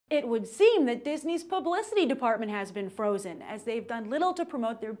It would seem that Disney's publicity department has been frozen, as they've done little to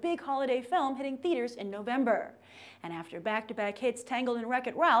promote their big holiday film hitting theaters in November. And after back-to-back hits Tangled and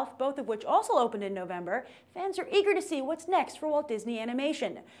Wreck-It Ralph, both of which also opened in November, fans are eager to see what's next for Walt Disney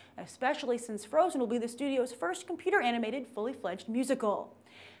Animation, especially since Frozen will be the studio's first computer-animated, fully-fledged musical.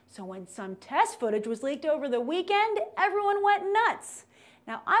 So when some test footage was leaked over the weekend, everyone went nuts.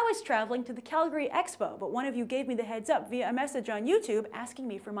 Now, I was traveling to the Calgary Expo, but one of you gave me the heads up via a message on YouTube asking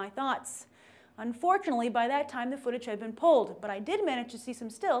me for my thoughts. Unfortunately, by that time the footage had been pulled, but I did manage to see some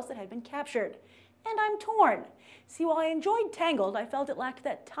stills that had been captured. And I'm torn. See, while I enjoyed Tangled, I felt it lacked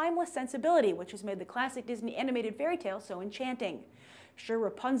that timeless sensibility which has made the classic Disney animated fairy tale so enchanting. Sure,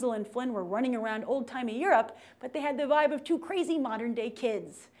 Rapunzel and Flynn were running around old-timey Europe, but they had the vibe of two crazy modern-day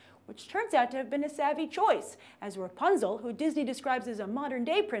kids, which turns out to have been a savvy choice, as Rapunzel, who Disney describes as a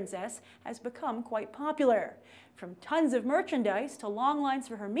modern-day princess, has become quite popular. From tons of merchandise, to long lines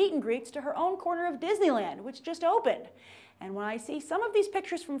for her meet and greets, to her own corner of Disneyland, which just opened. And when I see some of these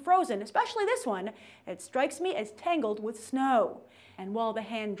pictures from Frozen, especially this one, it strikes me as Tangled with snow. And while the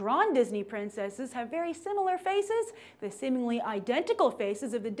hand-drawn Disney princesses have very similar faces, the seemingly identical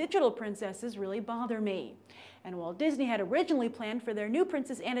faces of the digital princesses really bother me. And while Disney had originally planned for their new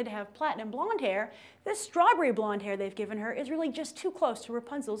Princess Anna to have platinum blonde hair, this strawberry blonde hair they've given her is really just too close to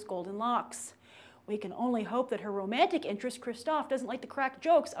Rapunzel's golden locks. We can only hope that her romantic interest, Kristoff, doesn't like to crack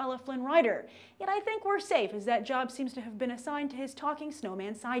jokes a la Flynn Rider. Yet I think we're safe, as that job seems to have been assigned to his talking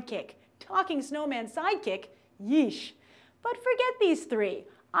snowman sidekick. Talking snowman sidekick? Yeesh. But forget these three.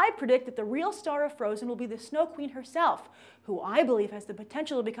 I predict that the real star of Frozen will be the Snow Queen herself, who I believe has the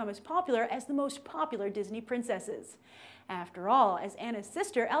potential to become as popular as the most popular Disney princesses. After all, as Anna's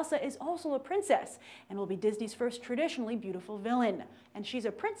sister, Elsa is also a princess and will be Disney's first traditionally beautiful villain. And she's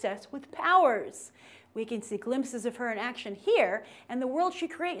a princess with powers. We can see glimpses of her in action here, and the world she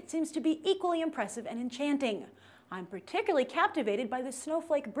creates seems to be equally impressive and enchanting. I'm particularly captivated by the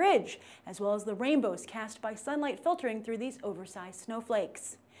snowflake bridge, as well as the rainbows cast by sunlight filtering through these oversized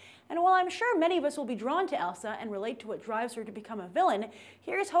snowflakes. And while I'm sure many of us will be drawn to Elsa and relate to what drives her to become a villain,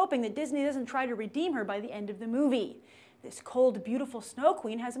 here's hoping that Disney doesn't try to redeem her by the end of the movie. This cold, beautiful Snow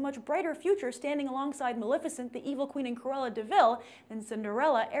Queen has a much brighter future standing alongside Maleficent, the evil queen, and Cruella de Vil than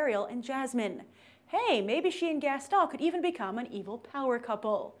Cinderella, Ariel, and Jasmine. Hey, maybe she and Gaston could even become an evil power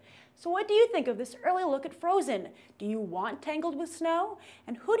couple. So what do you think of this early look at Frozen? Do you want Tangled with snow?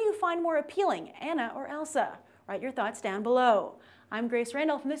 And who do you find more appealing, Anna or Elsa? Write your thoughts down below. I'm Grace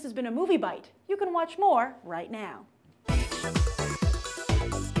Randolph, and this has been a Movie Bite. You can watch more right now.